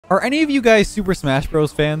Are any of you guys Super Smash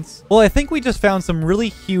Bros. Fans? Well, I think we just found some really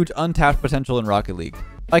huge untapped potential in Rocket League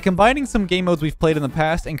by combining some game modes we've played in the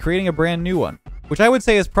past and creating a brand new one, which I would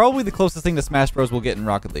say is probably the closest thing to Smash Bros. We'll get in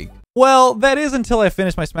Rocket League. Well, that is until I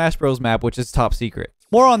finish my Smash Bros. Map, which is top secret.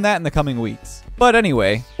 More on that in the coming weeks. But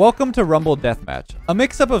anyway, welcome to Rumble Deathmatch, a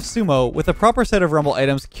mix-up of sumo with a proper set of Rumble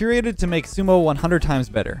items curated to make sumo 100 times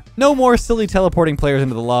better. No more silly teleporting players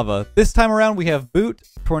into the lava. This time around we have Boot,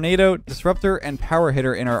 Tornado, Disruptor, and Power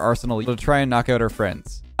Hitter in our arsenal to try and knock out our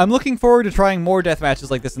friends. I'm looking forward to trying more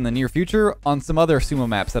deathmatches like this in the near future on some other sumo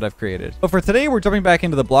maps that I've created. But for today, we're jumping back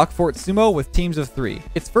into the Block Fort Sumo with teams of 3.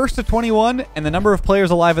 It's first to 21, and the number of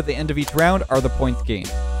players alive at the end of each round are the points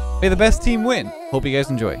gained. May the best team win. Hope you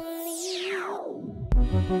guys enjoy.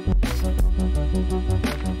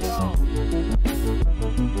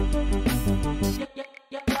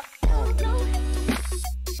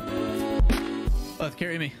 Leth,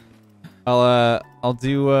 carry me. I'll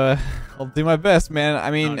do my best, man.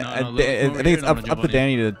 I mean, I think it's up to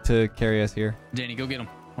Danny to carry us here. Danny, go get him.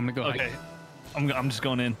 I'm gonna go. Okay, I'm just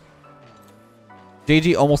going in.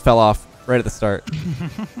 JG almost fell off right at the start.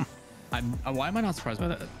 Why am I not surprised by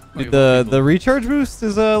that? The recharge boost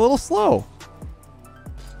is a little slow.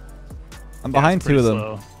 I'm behind two of them.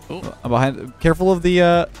 Oh. I'm behind. Careful of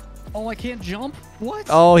the. Oh, I can't jump. What?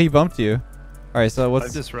 Oh, he bumped you. All right, so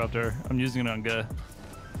what's Disruptor? I'm using it on Guh.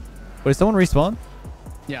 Wait, someone respawn?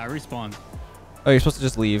 Yeah, I respawned. Oh, you're supposed to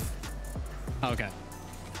just leave. Oh, okay.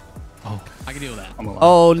 Oh, I can deal with that.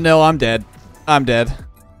 Oh no, I'm dead. I'm dead.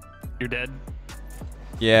 You're dead?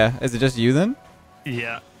 Yeah. Is it just you then?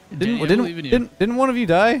 Yeah. Didn't one of you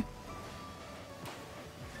die?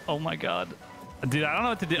 Oh my god. Dude, I don't know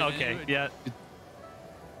what to do. Okay, yeah.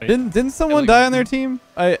 Wait. Didn't someone die on their team?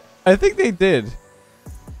 I think they did.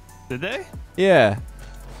 Did they? Yeah.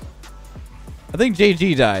 I think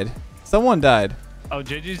JG died. Someone died. Oh,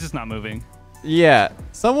 JG's just not moving. Yeah.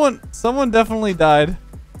 Someone definitely died.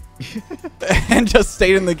 And just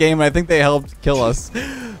stayed in the game. I think they helped kill us.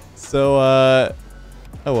 So oh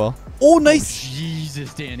well. Oh, nice. Oh,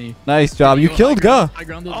 Jesus, Danny. Nice job. You killed Guh.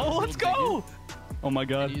 Oh, let's go. Oh my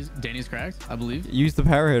god. Danny's cracked, I believe. Use the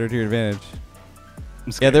power hitter to your advantage.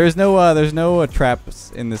 Yeah, there's no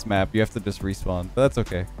traps in this map. You have to just respawn. But that's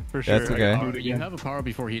okay. For sure. That's okay. You have a power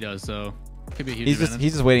before he does, so could be a huge advantage.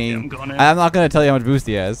 He's just waiting. Yeah, I'm not gonna tell you how much boost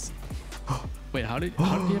he has. Wait, how did he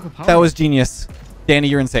have a power? That was genius. Danny,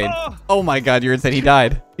 you're insane. Oh my god, you're insane. He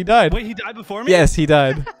died. He died. Wait, he died before me? Yes, he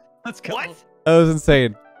died. Let's go. What? That was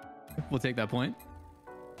insane. We'll take that point.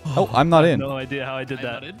 Oh, I'm not in. No idea how I did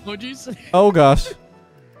that. Oh, jeez. Oh gosh.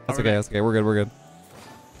 That's okay. That's okay. We're good. We're good.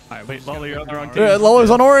 All right, wait, Lolo, you're on the wrong team. Lolo's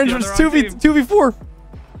on orange. It's 2v4.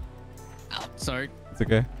 Ow, sorry. It's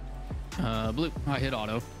okay. Blue. I hit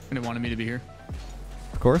auto, and it wanted me to be here.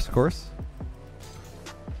 Of course, of course.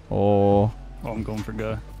 Oh. Oh, I'm going for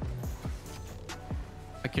Guh.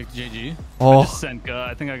 I kicked JG. Oh. I just sent Guh.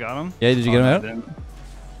 I think I got him. Yeah, did you get him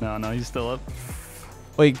out? No, he's still up.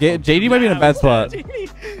 Wait, JD might be in a bad spot.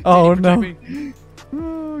 Oh no.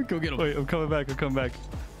 Go get him. Wait, I'm coming back. I'm coming back.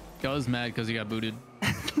 I was mad because he got booted.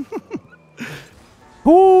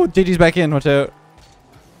 Ooh, JG's back in. Watch out.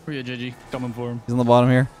 Where you, JG? Coming for him. He's on the bottom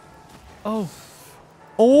here. Oh.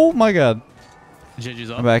 Oh my god. JG's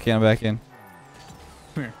up. I'm back in. I'm back in.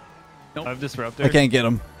 Come here. Nope. I have Disruptor. I can't get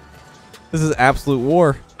him. This is absolute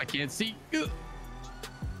war. I can't see.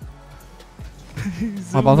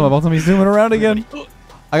 My bottom. He's zooming around again.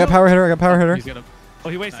 I got power hitter. I got power hitter. He's gonna... Oh,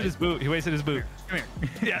 he wasted his boot. He wasted his boot. Come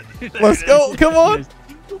here. Yeah. Let's go. Come on.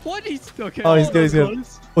 What? He's okay. Oh, he's good. He's good.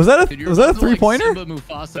 Was that a 3-pointer?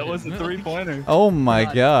 That was a 3-pointer. Oh my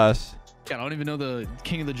gosh. God, I don't even know the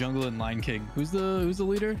King of the Jungle and Lion King. Who's the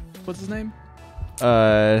leader? What's his name?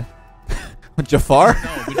 Jafar?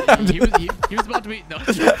 No, but he was about to be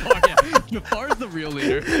Jafar. Yeah, Jafar's the real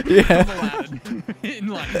leader. Yeah. In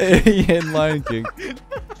Lion King. Yeah, in Lion King.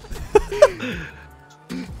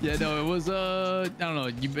 Yeah, no, it was I don't know.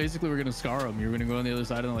 You basically were gonna scar him. You were gonna go on the other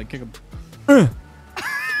side and like kick him.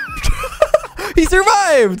 He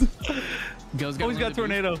survived. Oh, he's got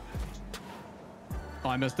Tornado. Oh,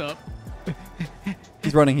 I messed up.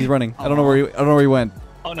 He's running. He's running. I don't know where he went.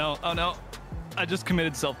 Oh no. Oh no. I just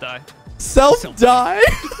committed self-die. Self-die?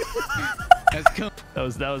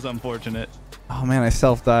 That was unfortunate. Oh man, I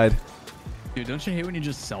self-died. Dude, don't you hate when you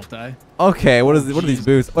just self-die? Okay, what are these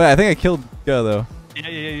boosts? Wait, I think I killed Guh though. Yeah,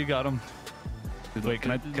 you got him. Wait,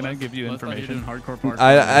 can I give you information? Hardcore parkour.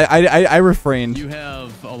 I refrained. You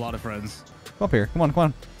have a lot of friends. Come up here. Come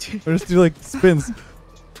on. We'll just do like spins.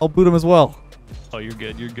 I'll boot him as well. Oh, you're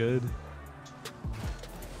good. You're good.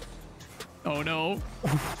 Oh no.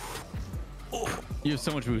 You have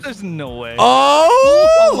so much boost. There's no way.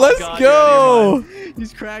 Oh, God, go.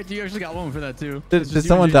 He's cracked. You actually got one for that too. Did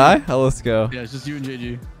someone die? Oh, let's go. Yeah, it's just you and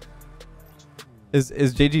JG. Is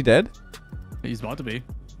JG dead? He's about to be.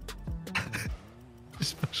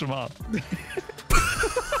 Just push him off.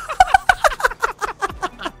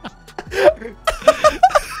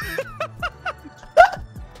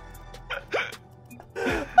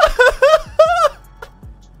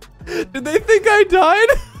 Did they think I died?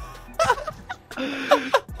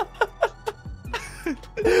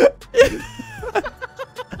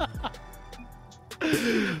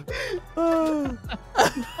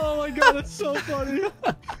 Oh my god, that's so funny.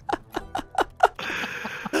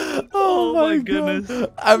 Oh my goodness.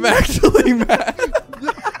 God. I'm actually mad.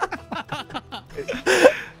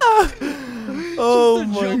 Oh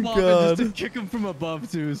my Jump off and God. just to kick him from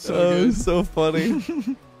above too. Is so Oh, good. it's so funny.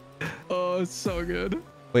 Oh, it's so good.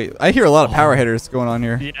 Wait, I hear a lot of power hitters going on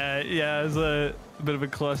here. Yeah, there's a bit of a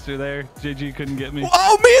cluster there. JG couldn't get me.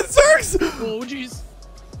 Oh, me and Zerx! Oh jeez.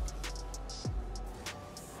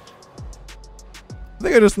 I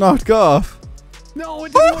think I just knocked off. No,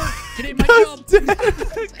 it didn't work. It ain't my God's jump.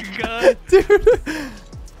 dead. God. Dude. Did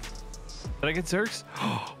I get Zerx?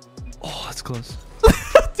 Oh, that's close.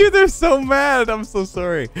 Dude, they're so mad. I'm so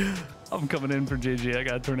sorry. I'm coming in for JG. I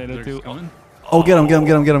got a tornado Zerx too. coming. Oh, get him, get him,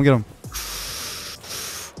 get him, get him, get him.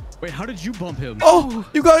 Wait, how did you bump him? Oh,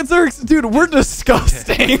 you got Zerx. Dude, we're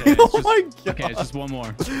disgusting. Okay, Oh just- my God. Okay, it's just one more.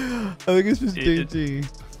 I think it's just It- JG.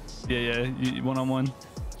 Yeah, one-on-one.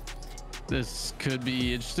 This could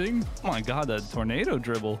be interesting. Oh my God, that tornado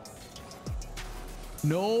dribble.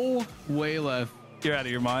 No way left. You're out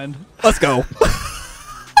of your mind. Let's go.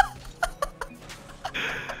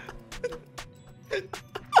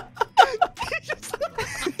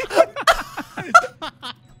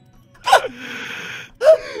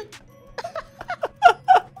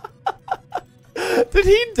 Did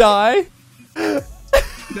he die?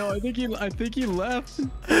 No, I think he left.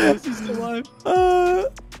 Is he still alive?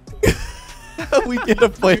 We get a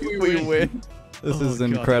point. We We win. win. This Oh is God, that's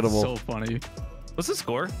incredible. so funny. What's the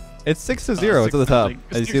score? It's 6-0. It's at the top. 6-0.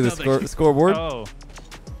 As you see the 6-0. scoreboard. Oh.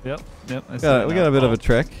 Yep. I see Yeah, that we now. got a bit of Oh, a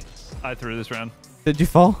trick. I threw this round. Did you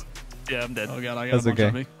fall? Yeah, I'm dead. Oh God, I got That's a bunch okay.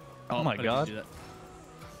 on me. Oh my I didn't God. do that.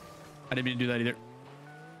 I didn't mean to do that either.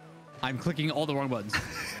 I'm clicking all the wrong buttons.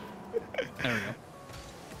 There we go.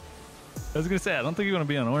 I was gonna say, I don't think you want to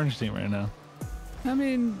be on orange team right now. I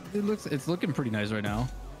mean, it's looking pretty nice right now.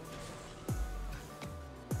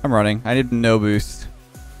 I'm running. I need no boost.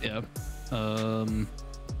 Yeah. I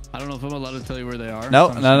don't know if I'm allowed to tell you where they are. No,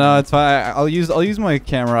 So I'm no, just no. It's fine. I'll use my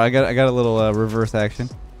camera. I got a little reverse action.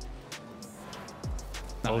 gonna-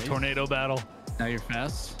 Oh, Nice. tornado battle. Now you're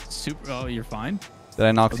fast. Super. Oh, you're fine. Did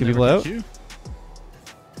I knock They'll two never people catch out? you.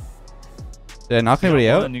 Did I knock You anybody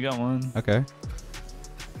got out? one, you got one. Okay.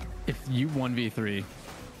 If you 1v3,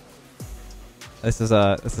 This is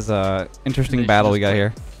a interesting They should battle just we got quit.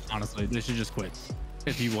 here. honestly, they should just quit.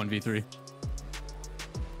 If you 1v3.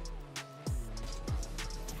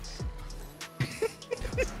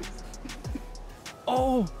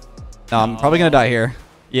 Oh. No, I'm probably gonna die here.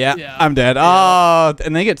 Yeah, Yeah. I'm dead. Yeah. Oh,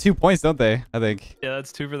 and they get 2 points, don't they? I think. Yeah,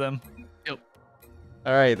 that's 2 for them.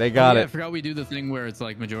 All right, they got I it. forgot we do the thing where it's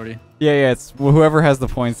like majority. Yeah, it's whoever has the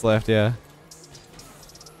points left. Yeah.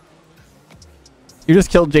 You just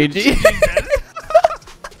killed JG.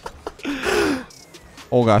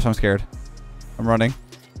 Oh gosh, I'm scared. I'm running.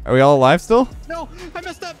 Are we all alive still? No, I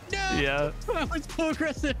messed up. No. Yeah. I was so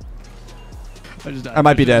aggressive. I just died. I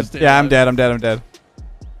might be should dead. just stay Yeah, I'm alive. dead. I'm dead. I'm dead.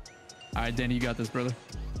 All right, Danny, you got this, brother.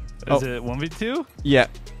 Is it 1v2? Yeah,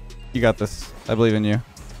 you got this. I believe in you.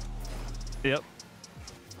 Yep.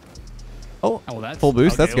 Oh, Oh, that's full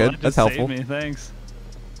boost. That's Okay, well, good. that That's just saved helpful. Me. Thanks.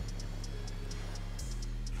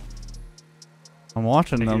 I'm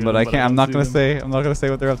watching Thank them, you, but I but I can't. I'm don't not see gonna them. say. I'm not gonna say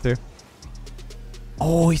what they're up to.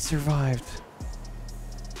 Oh, he survived.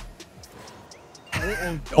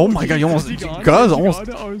 Oh my God! You almost. Is he gone? Guys, Is he almost.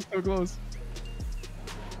 gone? Oh, he's so close.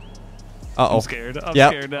 Uh-oh. I'm scared. I'm Yep,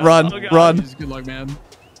 scared now. run, Oh, God. run. Just good luck, man.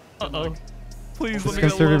 Uh-oh. Please Just let me gonna get a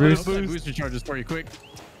serve your little bit boost. of That boost. booster charges for you, quick.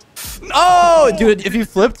 Oh, dude! If you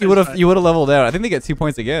flipped, you would have leveled out. I think they get 2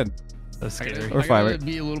 points again. That's I scary. gotta, Or I gotta five.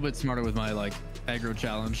 be a little bit smarter with my like aggro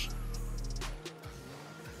challenge.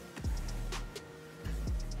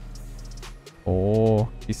 Oh,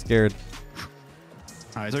 he's scared.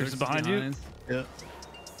 All right, Zerx is behind you? Yeah.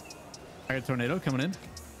 I got a tornado coming in.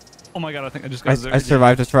 Oh my God, I think I just I got Zerg.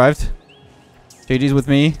 survived. I survived. JG's with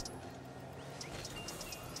me.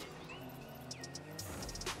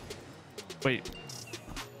 Wait,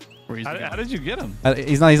 Where he's how did you get him?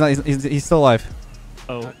 He's not. He's still alive.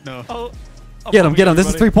 Oh. no. Oh. Get him. Get him. This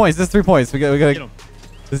is 3 points. This is 3 points. We got. Get him.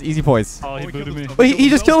 This is easy points. Oh, he booted me. Wait, he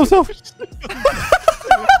just killed himself.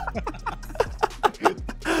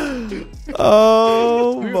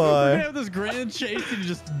 Oh We're gonna my. have this grand chase and he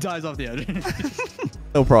just dies off the edge.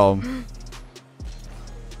 No problem.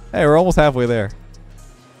 Hey, we're almost halfway there.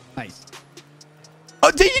 Nice. Oh,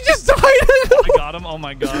 did you just die? I got him. Oh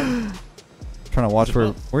my god. Trying to watch where.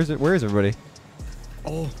 Where is everybody?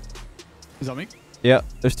 Oh. Is that me? Yeah,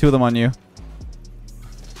 there's 2 of them on you.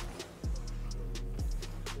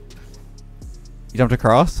 You jumped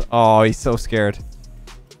across? Oh, he's so scared.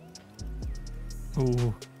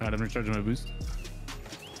 Ooh. God, I'm recharging my boost.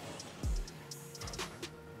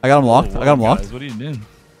 I got him locked. I got him locked. Guys, what are you doing?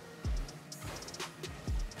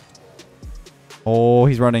 Oh,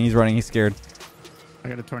 he's running. He's running. He's scared. I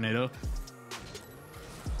got a tornado.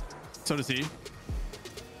 So does he.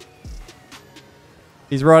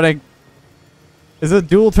 He's running. Is it a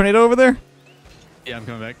dual tornado over there? Yeah, I'm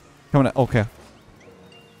coming back. Coming out. Okay.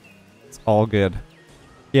 It's all good.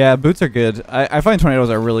 Yeah, boots are good. I find tornadoes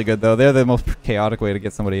are really good, though. They're the most chaotic way to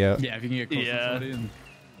get somebody out. Yeah, if you can get close to somebody. And...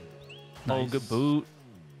 Oh, Nice. good boot.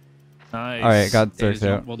 Nice. All right, got Yeah, searched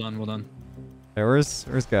out. well done, well done. Okay, where's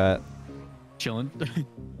Scott? Chilling.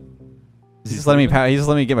 He's just letting me. He's just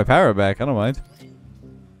letting me get my power back. I don't mind.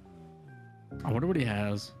 I wonder what he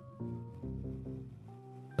has.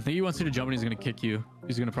 I think he wants you to jump and he's gonna kick you.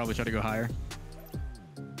 He's gonna probably try to go higher.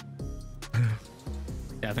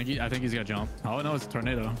 Yeah, I think he's got jump. Oh no, it's a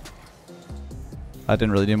tornado. That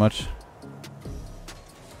didn't really do much.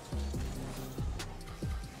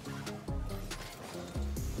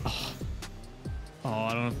 Oh,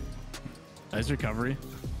 I don't know. Nice recovery.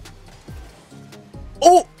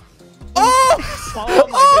 Oh! Oh!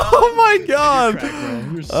 Oh my god! Crack,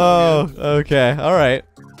 bro. You're so Oh, good. okay. All right.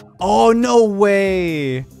 Oh, no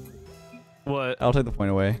way. What? I'll take the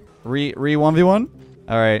point away. Re 1v1?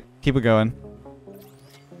 All right. Keep it going.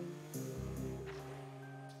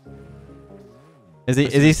 Is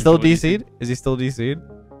he still DC'd? Is he still DC'd?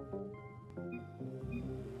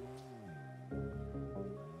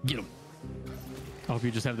 Get him. I hope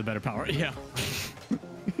you just have the better power. Yeah.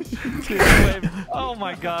 Oh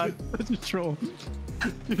my god. Such a troll.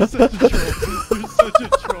 You're such a troll. You're such a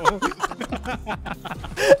troll.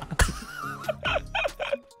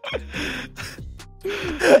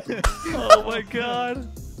 Oh my god.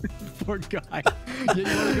 Poor guy. Yeah, you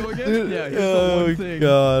want to go again? Yeah, here's the Oh one thing.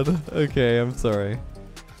 god. Okay, I'm sorry.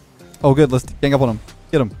 Oh good, let's gang up on him.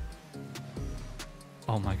 Get him.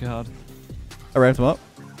 Oh my god. I ramped him up.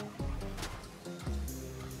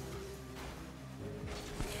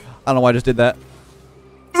 I don't know why I just did that.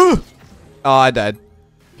 Ugh! Oh, I died.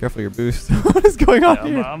 Careful your boost. What is going on Yeah,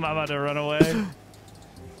 here? I'm about to run away.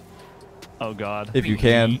 Oh god. If you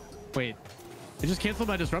can. Wait. It just canceled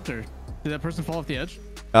my disruptor. Did that person fall off the edge?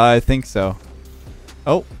 I think so.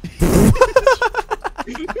 Oh.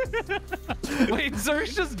 Wait,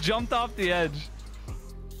 Zerx just jumped off the edge.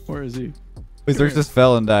 Where is he? Wait, Zerx just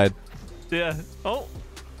fell and died. Yeah. Oh.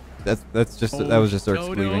 That's just that was just Zerx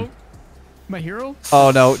leaving. No. My hero?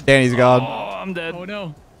 Oh no, Danny's gone. Oh, I'm dead. Oh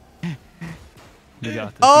no. You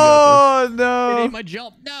got this. Oh It no. ate my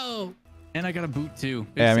jump. No. And I got a boot too.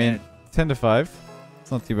 Big Yeah, I mean, sad. 10 to 5.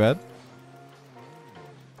 It's not too bad.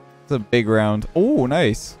 It's a big round. Oh,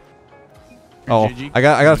 nice. Oh, GG. I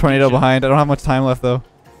got a tornado behind. I don't have much time left though.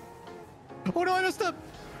 Oh no, I messed up.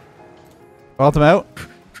 Bought him out.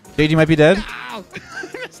 JG might be dead. Ow.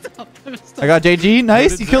 I messed up. I messed up. I got JG.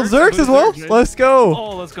 Nice. You killed Zerx as well. Zerx, right? Let's go.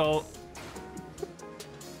 Oh, let's go.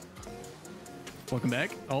 Welcome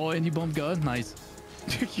back. Oh, and you bumped God. Nice.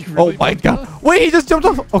 You Oh really my bumped god. Wait, he just jumped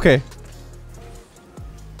off. Okay.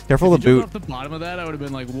 Careful If the you boot. jumped off the bottom of that, I would have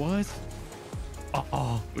been like, what?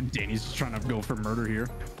 Oh, Danny's just trying to go for murder here.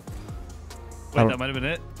 Wait, that might have been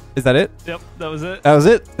it. Is that it? Yep, that was it. That was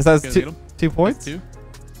it? Is that Guys, two, get him? 2 points? Two. 2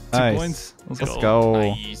 Nice. points. Let's go.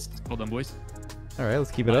 Nice. Well done, boys. All right,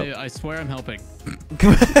 let's keep it up. I swear I'm helping.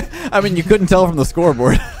 I mean, you couldn't tell from the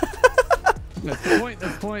scoreboard. That's the point.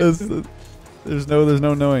 That's the point. There's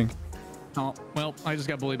no knowing. Oh, well, I just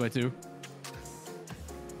got bullied by 2.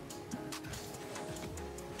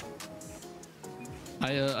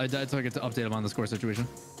 I died so I get to update him on the score situation.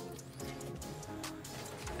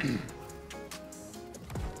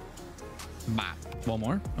 Bah. One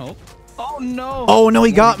more. Oh. Oh no. Oh no,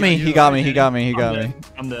 he got me. you. He got me. He got me. He got I'm me. dead.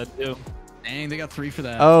 I'm dead too. Dang, they got 3 for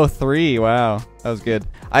that. Oh, 3. Wow, that was good.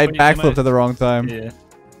 I Wait, backflipped at the wrong time. Yeah.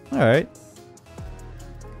 All right.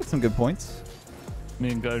 Got some good points. Me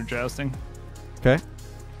and God are jousting. Okay.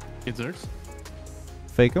 Get Zerx.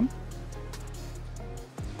 Fake him.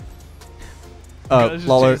 Guz just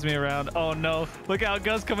Lawler. chased me around. Oh no. Look out,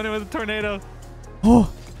 Gus coming in with a tornado.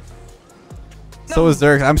 Oh. So is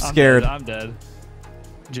Zerg. I'm scared. I'm dead.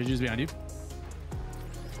 JJ's behind you.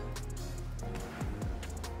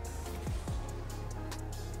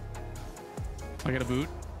 I got a boot.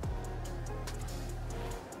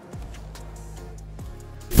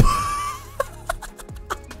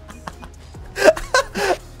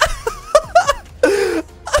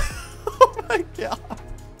 Oh my god.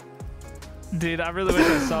 Dude, I really wish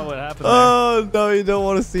I saw what happened Oh no, you don't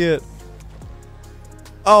want to see it.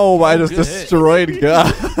 Oh, I just good hit. destroyed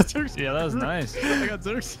God. there. Yeah, that was nice. I got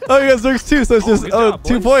Zerx. Oh, you got Zergs too, so it's just good job,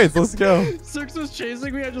 2 boys. points. Let's go. Zerx was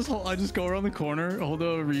chasing me. I just go around the corner, hold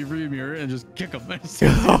a rearview mirror, and just kick him.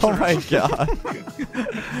 Oh my god.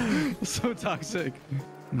 So toxic.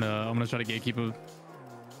 No, I'm gonna try to gatekeep him.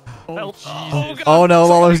 Oh, Help. Jesus. Oh, God. Oh no,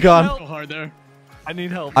 Lawler's gone. So hard there. I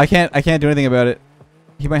need help. I can't do anything about it.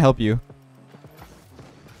 He might help you.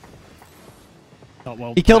 Oh,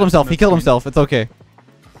 well, He killed himself. that's He killed screen. himself. It's okay.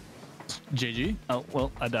 JG. Oh, well,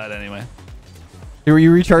 I died anyway. Were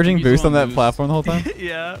you recharging He's boost on on that boost. platform the whole time?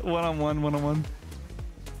 Yeah, one-on-one.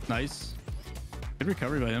 Nice. Good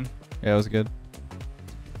recovery by him. Yeah, it was good.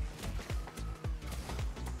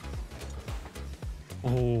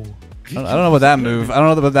 Oh. I don't know about that move. I don't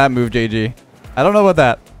know about that move, JG. I don't know about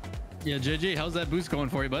that. Yeah, JJ, how's that boost going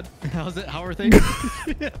for you, bud? How's it? How are things?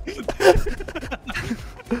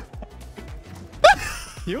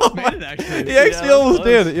 You almost made it, actually. He actually that was almost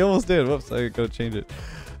close. did. He almost did. Whoops, I gotta change it.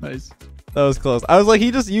 Nice. That was close. I was like,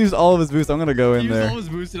 he just used all of his boost. I'm gonna go in He used there. all his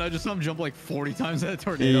boost, and I just saw him jump like 40 times at a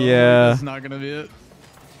tornado. Yeah. That's not gonna be it.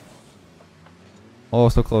 Oh,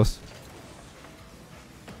 so close.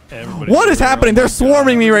 Everybody What is over. happening? Oh They're my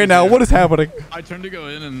swarming me right now. What is happening? I turned to go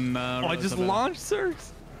in, and God. Oh, I just launched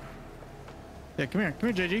Zergs. Yeah, come here,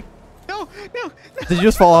 JG. No, no. Did you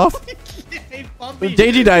just fall off? Yeah, he bumped me.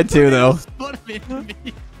 JG died too, though. Spun me.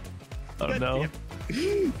 Oh, God no. damn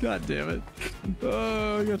it. God damn it.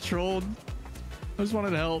 Oh, I got trolled. I just wanted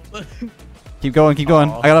to help. Keep going. Keep going.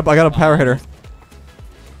 Aw. I got a power hitter.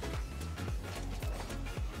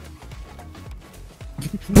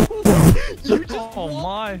 You just Oh,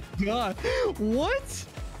 my. God. What?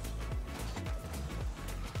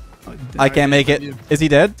 Oh, I can't make it. Is he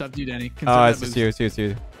dead? It's up to you, Danny. Consider Oh, that it's just boost. you. It's you. It's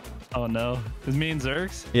you. Oh, no. It's me and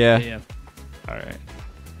Zergs? Yeah. Yeah, All right.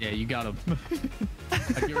 yeah, you got him. I'd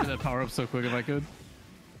get rid of that power up so quick if I could.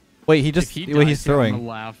 Wait, he If just. he Wait, dies he's here, I'm gonna throwing.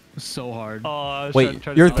 laugh so hard. Oh, I was Wait,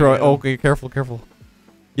 trying to you're stop throwing. him. Oh, okay, careful, careful.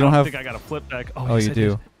 You don't I have. think I got a flip back. Oh, yes, you I do.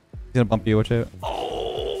 did. He's gonna bump you. Watch out.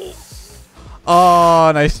 Oh,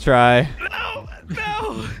 Oh, nice try. no,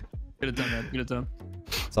 no. Get it done, man. Get it done.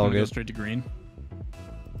 It's all I'm gonna go good. straight to green.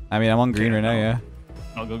 I mean, I'm on green right now. Yeah.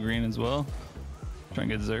 I'll go green as well. Try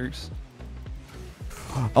and get Zergs.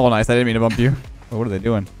 Oh, nice. I didn't mean to bump you. Wait, what are they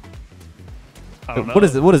doing? I don't know. What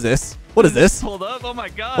is it? What is this? What is this? Hold up. Oh, my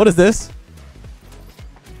God. What is this?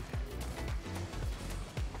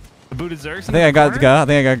 The booted Zergs? I think I got Ga. I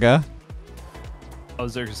think I got Ga. Oh,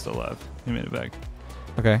 Zergs is still alive. He made it back.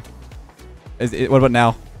 Okay. What about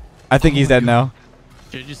now? I think he's dead now.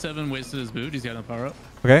 JG7 wasted his boot. He's got no power up.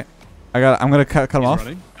 Okay. I'm gonna cut him He's off.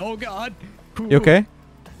 running. Oh, God. You okay?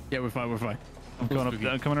 Yeah, we're fine. We're fine.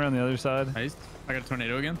 I'm coming around the other side. Nice. I got a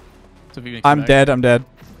tornado again. So if you make it I'm back. dead. I'm dead.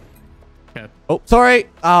 Okay. Oh, sorry.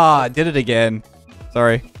 Ah, I did it again.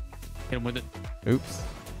 Sorry. Hit him with it. Oops.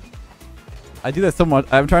 I do that so much.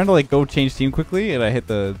 I'm trying to like go change team quickly, and I hit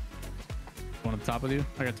the. One on top of you.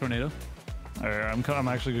 I got tornado. All right, I'm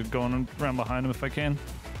actually going around behind him if I can.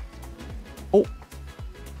 Oh.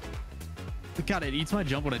 God, it eats my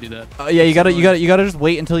jump when I do that. Yeah, you gotta just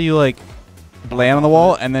wait until you like land on the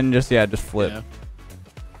wall, and then just flip. Yeah.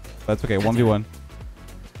 That's okay. 1v1.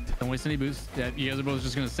 Don't waste any boosts. Yeah, you guys are both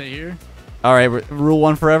just gonna stay here. All right. Rule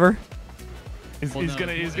 1 forever. He's Well, no,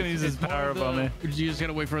 gonna use his it's more power of up on me. You just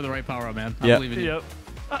gotta wait for the right power up, man. I Yep. believe in you.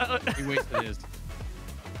 Yep. He wasted his.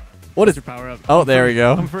 What is your power up? Oh, there we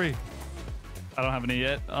go. I'm free. I don't have any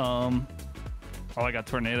yet. Oh, I got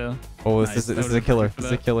tornado. Oh, Nice. this That is a would've killer. been This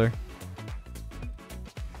is a perfect killer.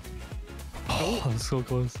 Oh, I'm so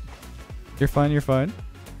close. You're fine. You're fine.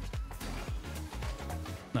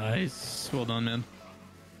 Nice. Well done, man.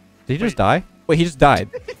 Did he just die? Wait, he just died.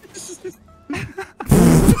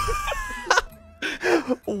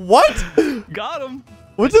 What? Got him.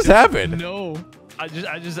 What just happened? No. I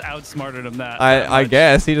just outsmarted him that. I much.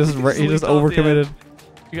 guess he just Sleeped off the overcommitted. edge.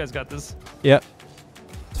 You guys got this. Yep.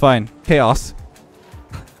 It's fine. Chaos.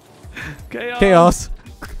 Chaos. Chaos.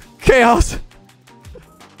 Chaos.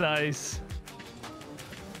 Nice.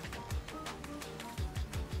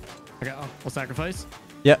 I'll sacrifice.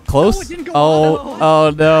 Yeah, close. Oh, it didn't go oh, off. oh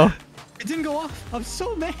no. It didn't go off. I'm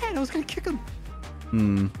so mad. I was gonna kick him.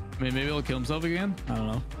 Hmm. Maybe he'll kill himself again. I don't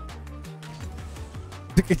know.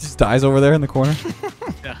 It just dies over there in the corner.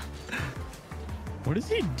 Yeah. What is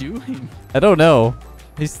he doing? I don't know.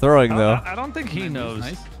 He's throwing though. I don't think he knows.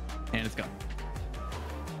 Nice. And it's gone.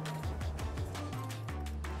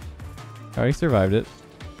 Oh, he survived it.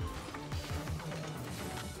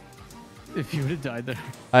 If you would have died there.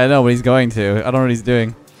 I know, but he's going to. I don't know what he's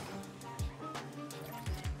doing.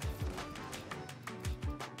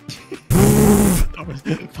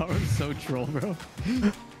 That was so troll, bro.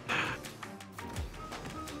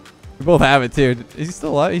 We both have it too. Is he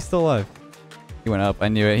still alive? He's still alive. He went up. I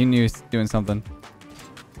knew it. He knew he was doing something.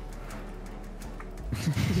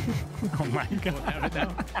 Oh my god. Have it now.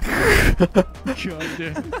 God,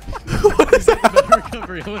 dude. What is that?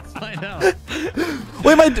 Recovery. Let's find out.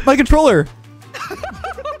 Wait, my controller.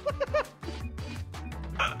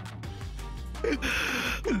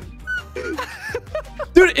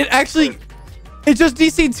 Dude, it actually... It just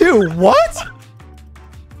DC2. What?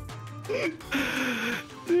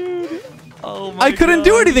 Oh my I couldn't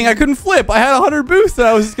do anything. I couldn't flip. I had 100 boost and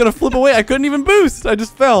I was just going to flip away. I couldn't even boost. I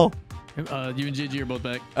just fell. You and GG are both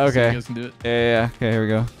back. Okay. So you guys can do it. Yeah. Okay, here we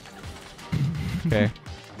go. Okay.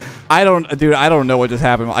 I don't know what just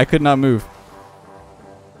happened. I could not move.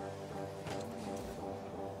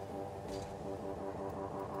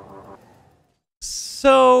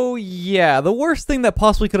 So, yeah, the worst thing that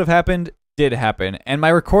possibly could have happened did happen, and my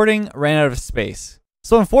recording ran out of space.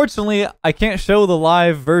 So unfortunately, I can't show the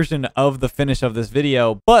live version of the finish of this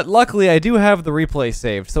video, but luckily I do have the replay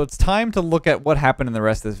saved, so it's time to look at what happened in the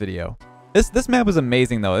rest of this video. This map was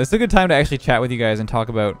amazing though. It's a good time to actually chat with you guys and talk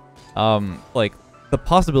about like the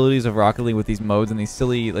possibilities of Rocket League with these modes and these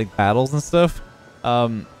silly like battles and stuff.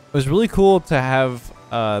 It was really cool to have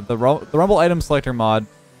the Rumble item selector mod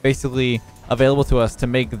basically available to us to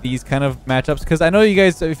make these kind of matchups, because I know you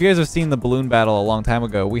guys, if you guys have seen the balloon battle a long time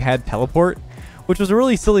ago, we had teleport, which was a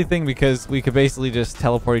really silly thing because we could basically just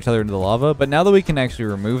teleport each other into the lava. But now that we can actually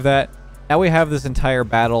remove that, now we have this entire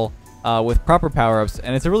battle with proper power-ups,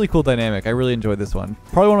 and it's a really cool dynamic. I really enjoyed this one.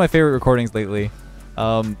 Probably one of my favorite recordings lately.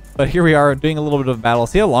 But here we are doing a little bit of battle.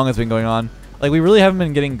 See how long it's been going on. Like, we really haven't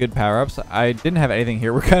been getting good power-ups. I didn't have anything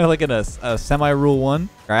here. We're kind of like in a semi-rule 1.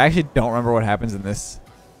 I actually don't remember what happens in this.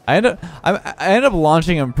 I end up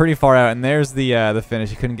launching him pretty far out, and there's the finish.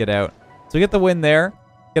 He couldn't get out. So we get the win there.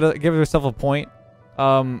 Give ourselves a point.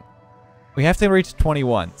 We have to reach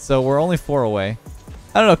 21, so we're only 4 away.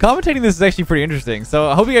 I don't know. Commentating this is actually pretty interesting. So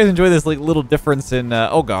I hope you guys enjoy this like little difference in.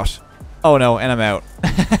 Oh gosh. Oh no, and I'm out.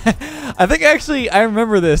 I think actually I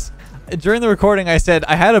remember this. During the recording, I said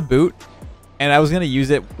I had a boot, and I was gonna use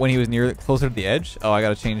it when he was closer to the edge. Oh, I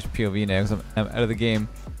gotta change POV now because I'm out of the game.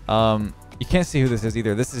 You can't see who this is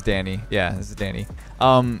either. This is Danny. Yeah, this is Danny.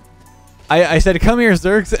 I said, come here,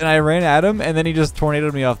 Zerks, and I ran at him, and then he just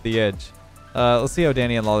tornadoed me off the edge. Let's see how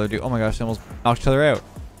Danny and Lawler do. Oh my gosh, they almost knocked each other out.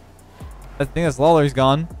 I think that's Lawler. He's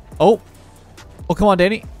gone. Oh. Oh, come on,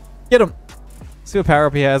 Danny. Get him. See what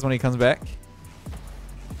power-up he has when he comes back.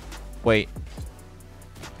 Wait.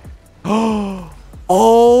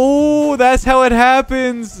 Oh, that's how it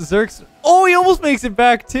happens. Zerks. Oh, he almost makes it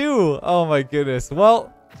back, too. Oh, my goodness.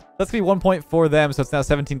 Well, that's going to be 1 point for them, so it's now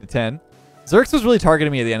 17-10. Zerks was really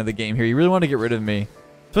targeting me at the end of the game here. He really wanted to get rid of me.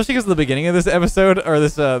 Especially because of the beginning of this episode, or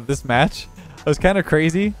this match. It was kind of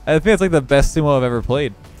crazy. I think it's like the best sumo I've ever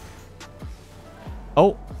played.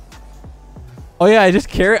 Oh. Oh yeah, I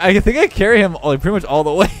think I carry him like pretty much all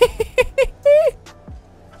the way.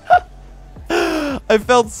 I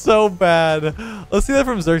felt so bad. Let's see that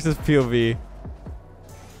from Zerx's POV.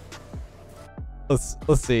 Let's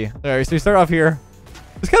see. Alright, so we start off here.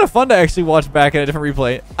 It's kind of fun to actually watch back at a different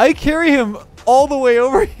replay. I carry him all the way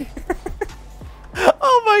over here.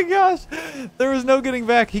 Oh my gosh. There was no getting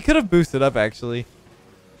back. He could have boosted up actually.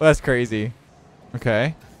 Well, that's crazy.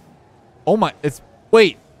 Okay. Oh my,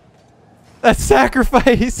 wait. That's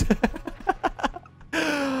sacrifice.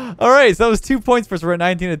 Alright, so that was 2 points for us. We're at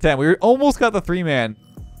 19-10. We almost got the 3-man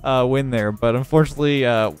win there, but unfortunately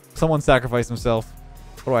someone sacrificed himself.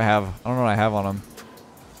 What do I have? I don't know what I have on him.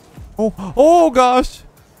 Oh gosh.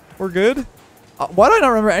 We're good. Why do I not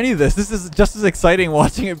remember any of this? This is just as exciting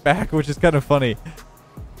watching it back, which is kind of funny.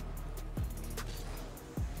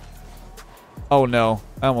 Oh no,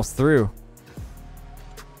 I almost threw.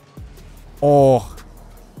 Oh.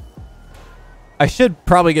 I should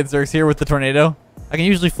probably get Zerx here with the tornado. I can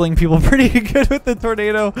usually fling people pretty good with the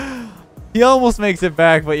tornado. He almost makes it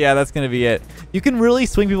back, but yeah, that's going to be it. You can really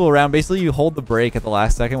swing people around. Basically, you hold the brake at the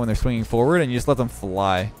last second when they're swinging forward, and you just let them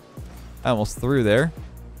fly. I almost threw there.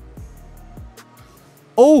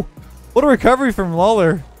 Oh, what a recovery from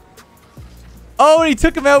Lawler. Oh, and he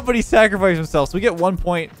took him out, but he sacrificed himself. So we get 1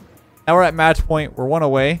 point. Now we're at match point. We're 1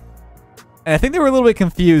 away. And I think they were a little bit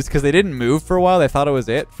confused because they didn't move for a while. They thought it was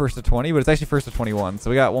it, first to 20, but it's actually first to 21. So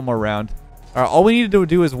we got one more round. All right, all we need to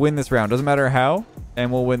do is win this round. Doesn't matter how,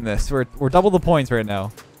 and we'll win this. We're double the points right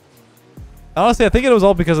now. Honestly, I think it was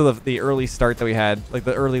all because of the early start that we had, like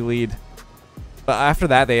the early lead. But after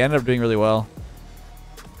that, they ended up doing really well.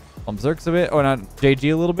 Zerk's a bit, or not,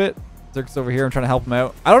 JG a little bit. Zerk's over here. I'm trying to help him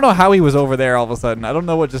out. I don't know how he was over there all of a sudden. I don't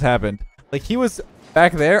know what just happened. Like, he was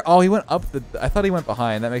back there. Oh, he went up the... I thought he went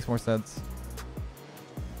behind. That makes more sense.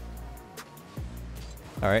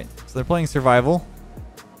 All right. So they're playing survival.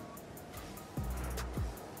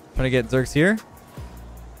 Trying to get Zerks here.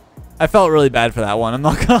 I felt really bad for that one. I'm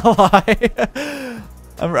not going to lie.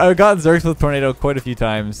 I've gotten Zerks with Tornado quite a few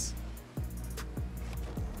times.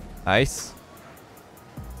 Nice.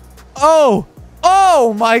 Oh!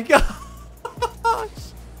 Oh my gosh!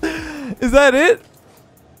 Is that it?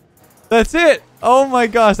 That's it! Oh my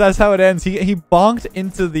gosh, that's how it ends. He bonked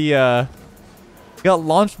into the he got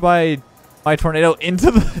launched by my tornado into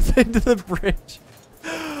the bridge.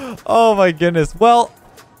 Oh my goodness. Well,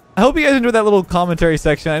 I hope you guys enjoyed that little commentary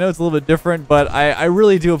section. I know it's a little bit different, but I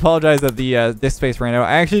really do apologize that the disk space ran out.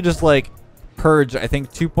 I actually just like purged, I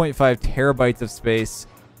think, 2.5 terabytes of space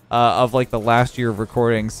of like the last year of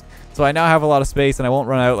recordings. So I now have a lot of space and I won't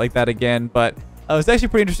run out like that again. But it was actually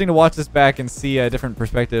pretty interesting to watch this back and see a different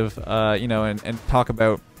perspective, you know, and talk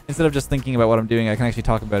about, instead of just thinking about what I'm doing, I can actually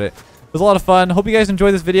talk about it. It was a lot of fun. Hope you guys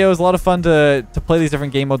enjoyed this video. It was a lot of fun to play these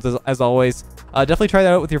different game modes as always. Definitely try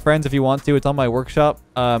that out with your friends if you want to. It's on my workshop,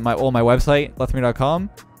 my website, lethamyr.com.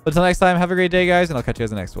 But until next time, have a great day, guys, and I'll catch you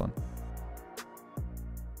guys in the next one.